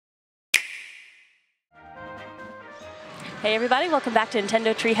Hey everybody, welcome back to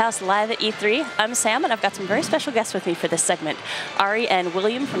Nintendo Treehouse Live at E3. I'm Sam, and I've got some very special guests with me for this segment. Ari and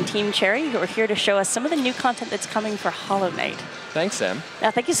William from Team Cherry, who are here to show us some of the new content that's coming for Hollow Knight. Thanks, Sam.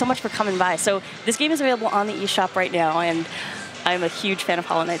 Thank you so much for coming by. So this game is available on the eShop right now, and I'm a huge fan of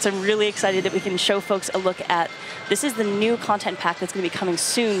Hollow Knight, so I'm really excited that we can show folks a look at, this is the new content pack that's going to be coming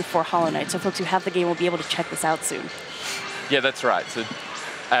soon for Hollow Knight, so folks who have the game will be able to check this out soon. Yeah, that's right. So,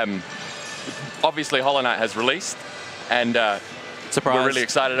 obviously Hollow Knight has released, and we're really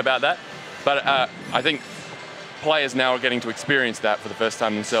excited about that. But I think players now are getting to experience that for the first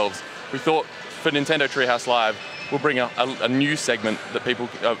time themselves. We thought for Nintendo Treehouse Live, we'll bring a new segment that people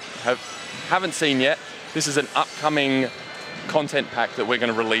haven't seen yet. This is an upcoming content pack that we're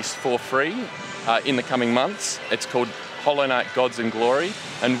going to release for free in the coming months. It's called Hollow Knight Gods and Glory,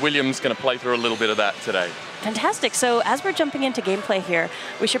 and William's going to play through a little bit of that today. Fantastic. So as we're jumping into gameplay here,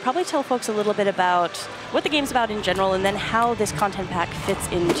 we should probably tell folks a little bit about what the game's about in general, and then how this content pack fits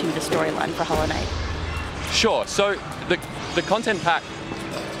into the storyline for Hollow Knight. Sure. So the content pack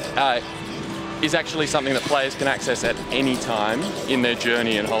is actually something that players can access at any time in their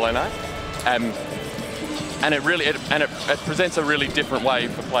journey in Hollow Knight. And it presents a really different way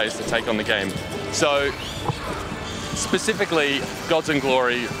for players to take on the game. So specifically, Gods and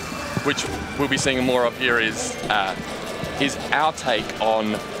Glory, which we'll be seeing more of here, is our take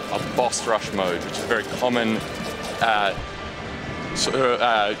on a boss rush mode, which is a very common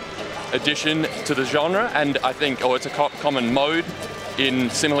addition to the genre, and I think, it's a common mode in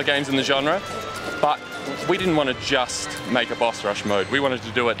similar games in the genre. But we didn't want to just make a boss rush mode. We wanted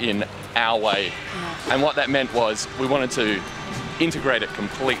to do it in our way. And what that meant was we wanted to integrate it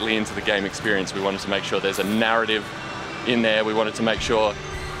completely into the game experience. We wanted to make sure there's a narrative in there. We wanted to make sure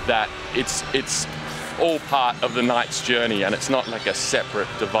that it's all part of the knight's journey, and it's not like a separate,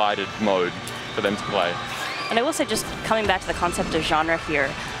 divided mode for them to play. And I will say, just coming back to the concept of genre here,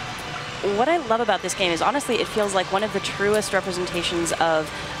 what I love about this game is, honestly, it feels like one of the truest representations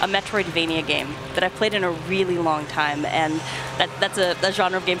of a Metroidvania game that I've played in a really long time, and that's a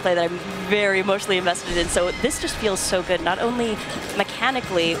genre of gameplay that I'm very emotionally invested in. So this just feels so good, not only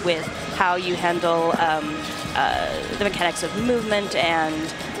mechanically with how you handle the mechanics of movement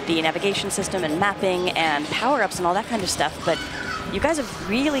and the navigation system and mapping and power-ups and all that kind of stuff, but you guys have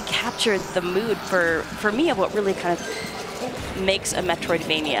really captured the mood for me of what really kind of makes a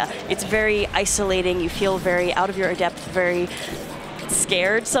Metroidvania. It's very isolating, you feel very out of your depth, very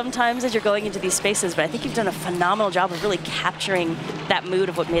scared sometimes as you're going into these spaces, but I think you've done a phenomenal job of really capturing that mood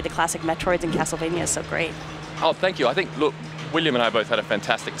of what made the classic Metroids and Castlevania so great. Oh, thank you. I think, look, William and I both had a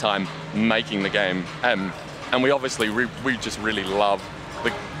fantastic time making the game, and we obviously, we just really love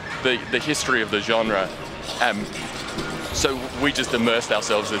the history of the genre. So we just immersed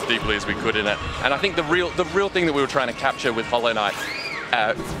ourselves as deeply as we could in it. And I think the real thing that we were trying to capture with Hollow Knight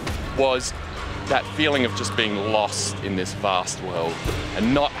was that feeling of just being lost in this vast world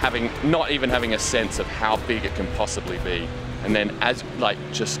and not even having a sense of how big it can possibly be. And then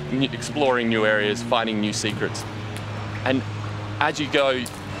just exploring new areas, finding new secrets. And as you go,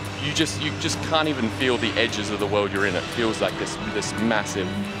 you just can't even feel the edges of the world you're in. It feels like this massive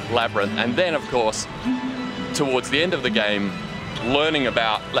labyrinth. And then, of course, towards the end of the game, learning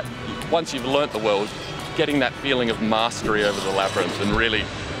about, once you've learnt the world, getting that feeling of mastery over the labyrinth and really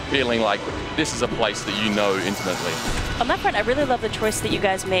feeling like this is a place that you know intimately. On that front, I really love the choice that you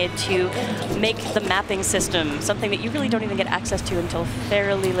guys made to make the mapping system something that you really don't even get access to until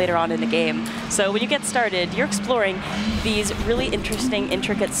fairly later on in the game. So when you get started, you're exploring these really interesting,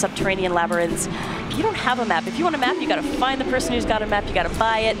 intricate subterranean labyrinths. You don't have a map. If you want a map, you gotta find the person who's got a map, you gotta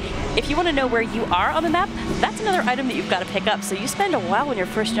buy it. If you wanna know where you are on the map, that's another item that you've gotta pick up. So you spend a while when you're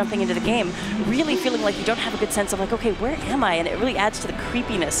first jumping into the game really feeling like you don't have a good sense of like, okay, where am I? And it really adds to the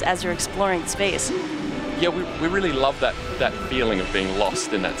creepiness as you're exploring the space. Yeah, we really love that feeling of being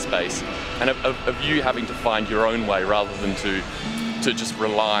lost in that space, and of you having to find your own way rather than to just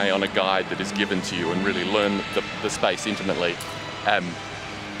rely on a guide that is given to you and really learn the space intimately.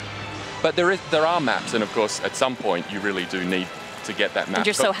 But there are maps, and of course, at some point, you really do need to get that map. And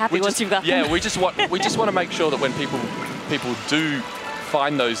you're so happy once you've got them. Yeah, we just want to make sure that when people do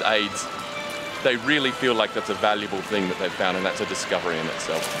find those aids, they really feel like that's a valuable thing that they've found, and that's a discovery in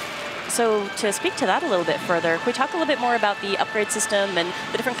itself. So to speak to that a little bit further, can we talk a little bit more about the upgrade system and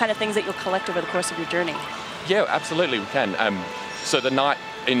the different kind of things that you'll collect over the course of your journey? Yeah, absolutely, we can. So the knight,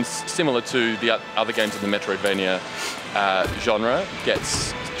 similar to the other games in the Metroidvania genre,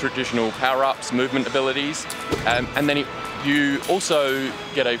 gets traditional power-ups, movement abilities, and then you also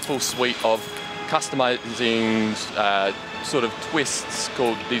get a full suite of customizing sort of twists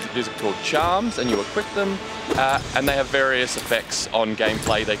called, these are called charms, and you equip them, and they have various effects on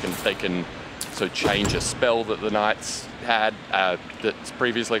gameplay. They can so change a spell that the knights had that's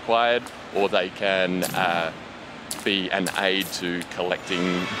previously acquired, or they can be an aid to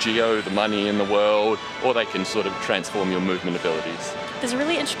collecting geo, the money in the world, or they can sort of transform your movement abilities. There's a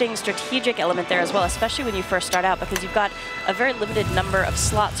really interesting strategic element there as well, especially when you first start out, because you've got a very limited number of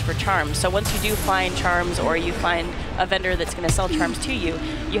slots for charms. So once you do find charms, or you find a vendor that's going to sell charms to you,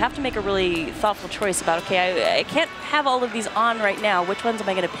 you have to make a really thoughtful choice about, okay, I can't have all of these on right now. Which ones am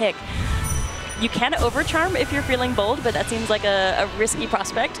I going to pick? You can overcharm if you're feeling bold, but that seems like a risky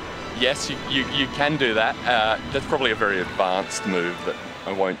prospect. Yes, you can do that. That's probably a very advanced move that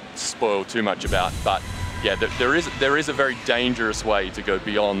I won't spoil too much about, but yeah, there is a very dangerous way to go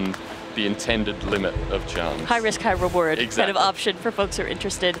beyond the intended limit of charms. High risk, high reward Exactly. kind of option for folks who are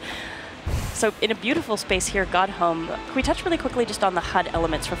interested. So in a beautiful space here, Godhome, can we touch really quickly just on the HUD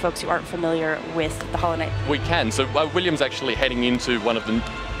elements for folks who aren't familiar with the Hollow Knight? We can. So William's actually heading into one of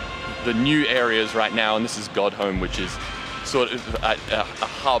the new areas right now, and this is Godhome, which is sort of a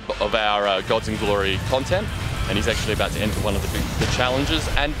hub of our Gods and Glory content, and he's actually about to enter one of the challenges.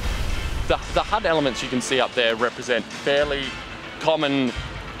 And the HUD elements you can see up there represent fairly common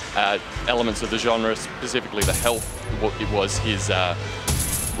elements of the genre, specifically the health. It was his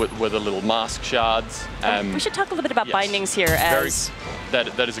were the little mask shards. We should talk a little bit about yes, bindings here.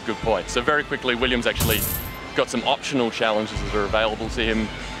 That is a good point. So very quickly, William's actually got some optional challenges that are available to him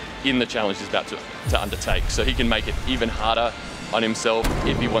in the challenge he's about to undertake. So he can make it even harder on himself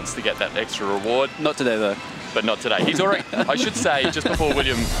if he wants to get that extra reward. Not today, though. But not today. He's already, I should say, just before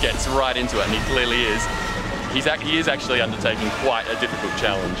William gets right into it, and he clearly is, he is actually undertaking quite a difficult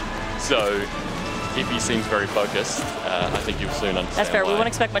challenge. So if he seems very focused, I think you'll soon understand. That's fair. Why. We won't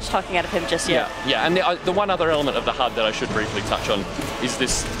expect much talking out of him just yet. Yeah. And the one other element of the HUD that I should briefly touch on is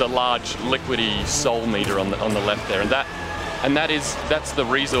the large liquidy soul meter on the left there, and that's the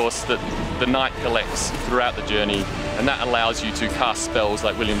resource that the knight collects throughout the journey, and that allows you to cast spells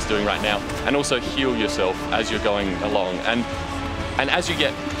like William's doing right now, and also heal yourself as you're going along. And as you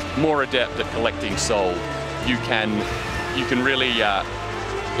get more adept at collecting soul, you can really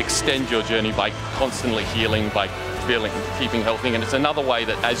extend your journey by constantly healing, by keeping healthy. And it's another way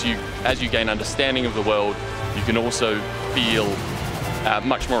that as you gain understanding of the world, you can also feel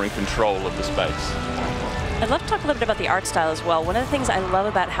much more in control of the space. I'd love to talk a little bit about the art style as well. One of the things I love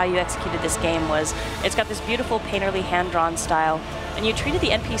about how you executed this game was it's got this beautiful painterly hand-drawn style, and you treated the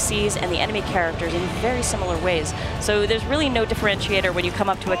NPCs and the enemy characters in very similar ways. So there's really no differentiator when you come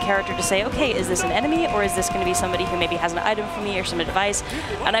up to a character to say, okay, is this an enemy, or is this going to be somebody who maybe has an item for me or some advice?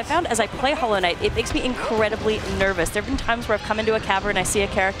 And I found as I play Hollow Knight, it makes me incredibly nervous. There have been times where I've come into a cavern, I see a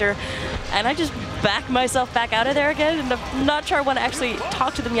character, and I just back myself back out of there again, and I'm not sure I want to actually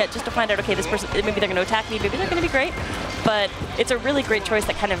talk to them yet, just to find out, okay, this person, maybe they're going to attack me, maybe they're going to be great. But it's a really great choice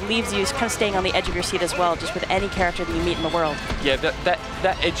that kind of leaves you kind of staying on the edge of your seat as well, just with any character that you meet in the world. Yeah,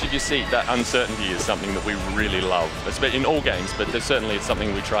 that edge of your seat, that uncertainty is something that we really love, especially in all games, but certainly it's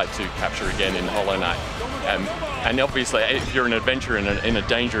something we tried to capture again in Hollow Knight. And obviously, if you're an adventurer in a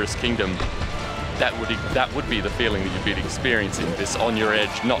dangerous kingdom, that would be the feeling that you'd be experiencing, this on your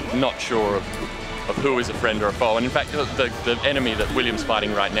edge, not sure of who is a friend or a foe. And in fact, the enemy that William's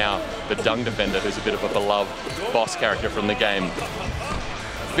fighting right now, the Dung Defender, who's a bit of a beloved boss character from the game,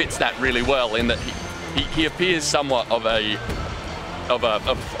 fits that really well in that he appears somewhat of a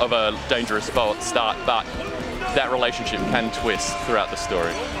dangerous foe at the start, but that relationship can twist throughout the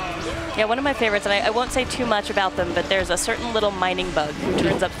story. Yeah, one of my favorites, and I won't say too much about them, but there's a certain little mining bug who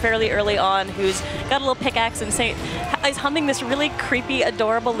turns up fairly early on, who's got a little pickaxe and is humming this really creepy,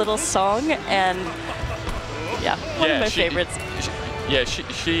 adorable little song, and yeah, one of my favorites.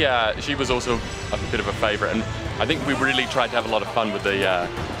 She was also a bit of a favorite, and I think we really tried to have a lot of fun with the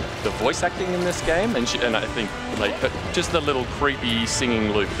voice acting in this game, and I think like just the little creepy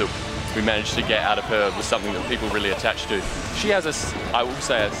singing loop that we managed to get out of her was something that people really attached to. She has I will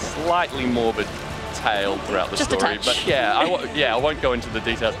say, a slightly morbid tale throughout the just story, a touch. but I won't go into the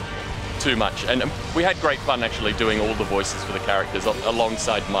details too much. And we had great fun actually doing all the voices for the characters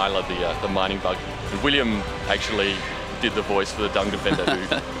alongside Myla, the mining bug. And William actually did the voice for the Dung Defender,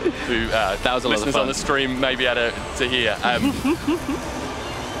 who that was a lot of listeners fun on the stream may be able to hear.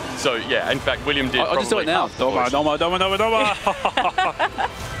 So yeah, in fact, William did. I'll just do it now.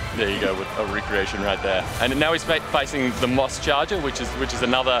 There you go, with a recreation right there. And now he's facing the Moss Charger, which is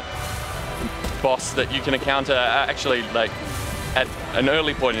another boss that you can encounter actually like at an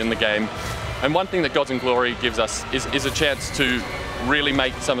early point in the game. And one thing that Gods and Glory gives us is a chance to really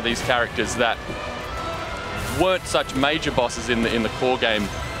make some of these characters that weren't such major bosses in the core game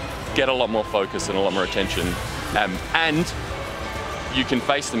get a lot more focus and a lot more attention, and you can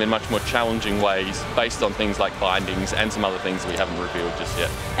face them in much more challenging ways based on things like bindings and some other things we haven't revealed just yet.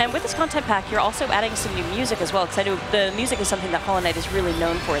 And with this content pack, you're also adding some new music as well, because I know the music is something that Hollow Knight is really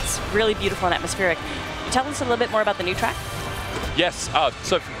known for. It's really beautiful and atmospheric. Can you tell us a little bit more about the new track? Yes,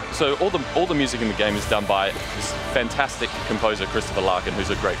 so all the music in the game is done by this fantastic composer, Christopher Larkin, who's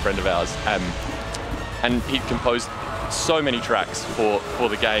a great friend of ours. And he composed so many tracks for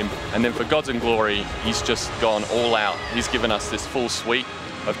the game, and then for Gods and Glory, he's just gone all out. He's given us this full suite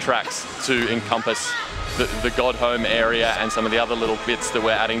of tracks to encompass the God Home area and some of the other little bits that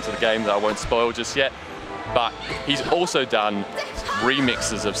we're adding to the game that I won't spoil just yet. But he's also done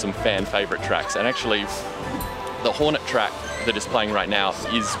remixes of some fan favorite tracks, and actually the Hornet track that is playing right now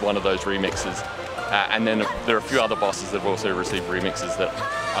is one of those remixes. And then there are a few other bosses that have also received remixes that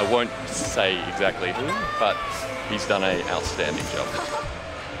I won't say exactly who, but he's done an outstanding job.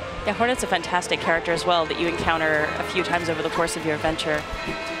 Yeah, Hornet's a fantastic character as well that you encounter a few times over the course of your adventure.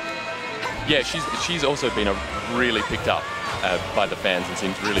 Yeah, she's also been really picked up by the fans and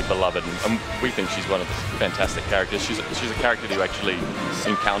seems really beloved, and we think she's one of the fantastic characters. She's a character that you actually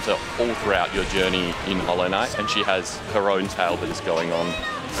encounter all throughout your journey in Hollow Knight, and she has her own tale that is going on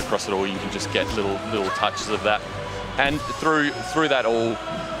across it all. You can just get little touches of that, and through that all,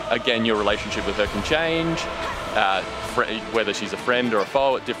 again, your relationship with her can change. Whether she's a friend or a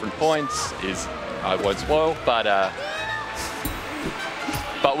foe at different points is, I won't spoil, but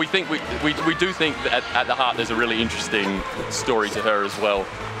we think we do think that at the heart there's a really interesting story to her as well,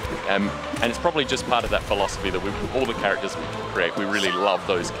 and it's probably just part of that philosophy that all the characters we create, we really love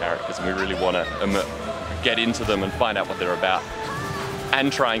those characters and we really want to get into them and find out what they're about,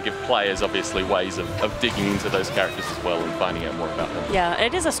 and try and give players obviously ways of digging into those characters as well and finding out more about them. Yeah,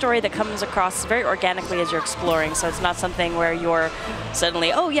 it is a story that comes across very organically as you're exploring, so it's not something where you're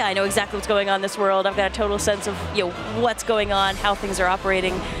suddenly, oh yeah, I know exactly what's going on in this world, I've got a total sense of what's going on, how things are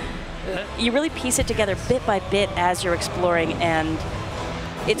operating. You really piece it together bit by bit as you're exploring, and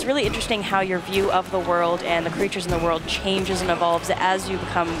it's really interesting how your view of the world and the creatures in the world changes and evolves as you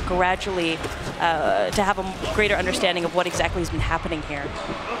become gradually to have a greater understanding of what exactly has been happening here.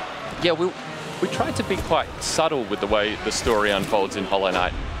 Yeah, we tried to be quite subtle with the way the story unfolds in Hollow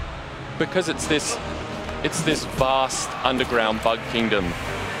Knight, because it's this vast underground bug kingdom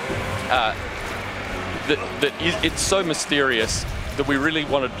it's so mysterious that we really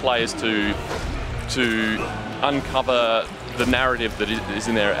wanted players to uncover the narrative that is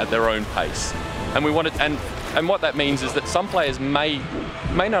in there at their own pace, and we wanted, and what that means is that some players may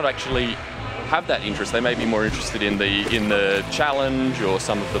not actually have that interest. They may be more interested in the challenge or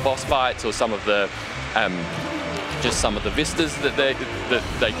some of the boss fights or some of the just some of the vistas that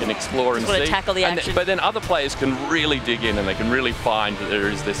they can explore and see. Tackle the action. But then other players can really dig in and they can really find that there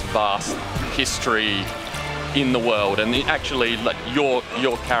is this vast history in the world, and actually like your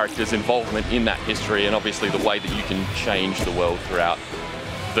character's involvement in that history, and obviously the way that you can change the world throughout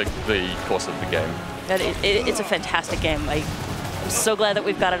the course of the game. It's a fantastic game. I'm so glad that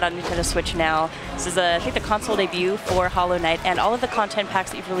we've got it on Nintendo Switch now. This is, I think, the console debut for Hollow Knight, and all of the content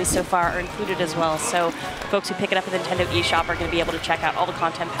packs that you've released so far are included as well. So folks who pick it up at the Nintendo eShop are going to be able to check out all the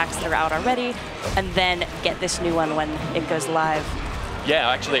content packs that are out already, and then get this new one when it goes live. Yeah,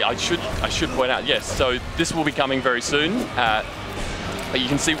 actually, I should point out, yes, so this will be coming very soon. You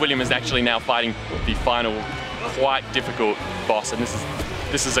can see William is actually now fighting the final, quite difficult boss, and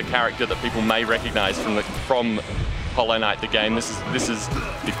this is a character that people may recognize from Hollow Knight, the game. This is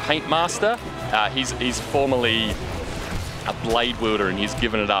the Paint Master. He's formerly a blade wielder, and he's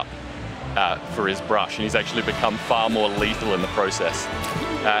given it up for his brush, and he's actually become far more lethal in the process.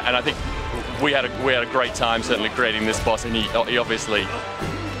 And I think we had a great time certainly creating this boss, and he obviously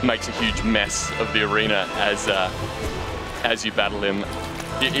makes a huge mess of the arena as you battle him.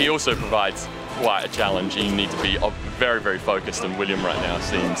 He also provides quite a challenge. You need to be very, very focused, and William right now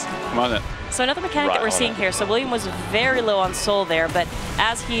seems on it. So another mechanic that we're seeing here, so William was very low on soul there, but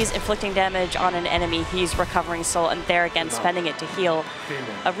as he's inflicting damage on an enemy, he's recovering soul, and there again spending it to heal.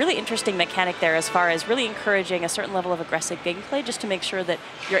 A really interesting mechanic there as far as really encouraging a certain level of aggressive gameplay, just to make sure that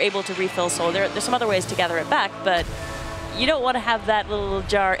you're able to refill soul. There's some other ways to gather it back, but you don't want to have that little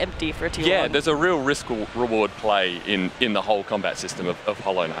jar empty for too long. Yeah, there's a real risk-reward play in the whole combat system of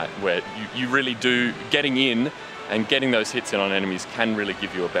Hollow Knight, where you really do, getting in and getting those hits in on enemies can really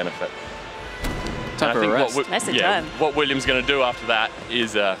give you a benefit. Time for a rest. What William's going to do after that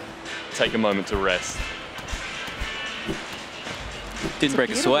is take a moment to rest. Didn't break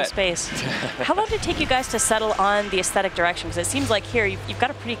a sweat. Space. How long did it take you guys to settle on the aesthetic direction? Because it seems like here you've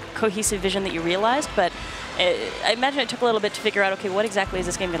got a pretty cohesive vision that you realized, but I imagine it took a little bit to figure out, okay, what exactly is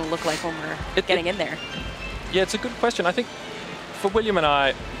this game going to look like when we're getting in there? Yeah, it's a good question. I think for William and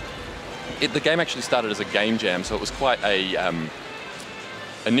I, the game actually started as a game jam, so it was quite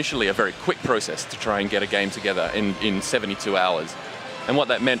initially a very quick process to try and get a game together in 72 hours. And what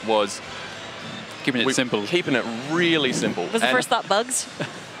that meant was keeping it simple. Keeping it really simple. Was the first thought bugs?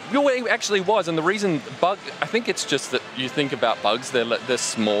 Well, it actually was, and the reason I think it's just that you think about bugs, they're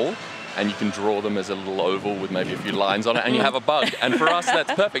small, and you can draw them as a little oval with maybe a few lines on it, and you have a bug. And for us,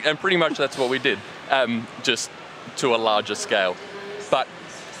 that's perfect, and pretty much that's what we did, just to a larger scale. But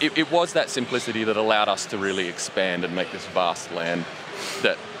it was that simplicity that allowed us to really expand and make this vast land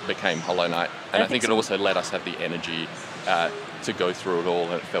that became Hollow Knight. And I think it also let us have the energy to go through it all,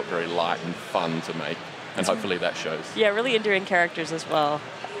 and it felt very light and fun to make. And hopefully that shows. Yeah, really endearing characters as well.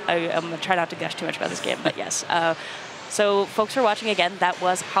 I'm going to try not to gush too much about this game, but yes. So folks who are watching again, that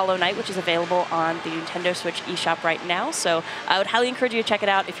was Hollow Knight, which is available on the Nintendo Switch eShop right now. So I would highly encourage you to check it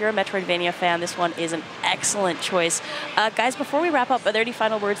out. If you're a Metroidvania fan, this one is an excellent choice. Guys, before we wrap up, are there any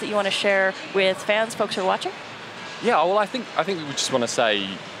final words that you want to share with fans, folks who are watching? Yeah, well, I think we just want to say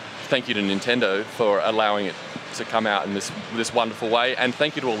thank you to Nintendo for allowing it to come out in this wonderful way, and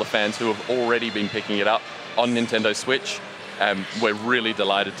thank you to all the fans who have already been picking it up on Nintendo Switch. We're really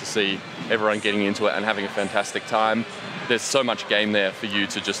delighted to see everyone getting into it and having a fantastic time. There's so much game there for you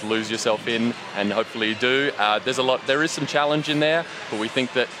to just lose yourself in, and hopefully you do. There is some challenge in there, but we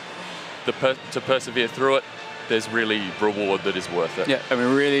think that to persevere through it, there's really reward that is worth it. Yeah, and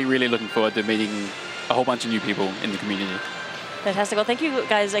we're really, really looking forward to meeting a whole bunch of new people in the community. Fantastic. Well, thank you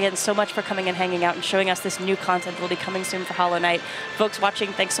guys again so much for coming and hanging out and showing us this new content that will be coming soon for Hollow Knight. Folks watching,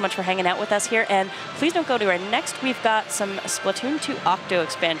 thanks so much for hanging out with us here. And please don't go to our next. We've got some Splatoon 2 Octo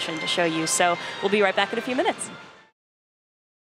expansion to show you. So we'll be right back in a few minutes.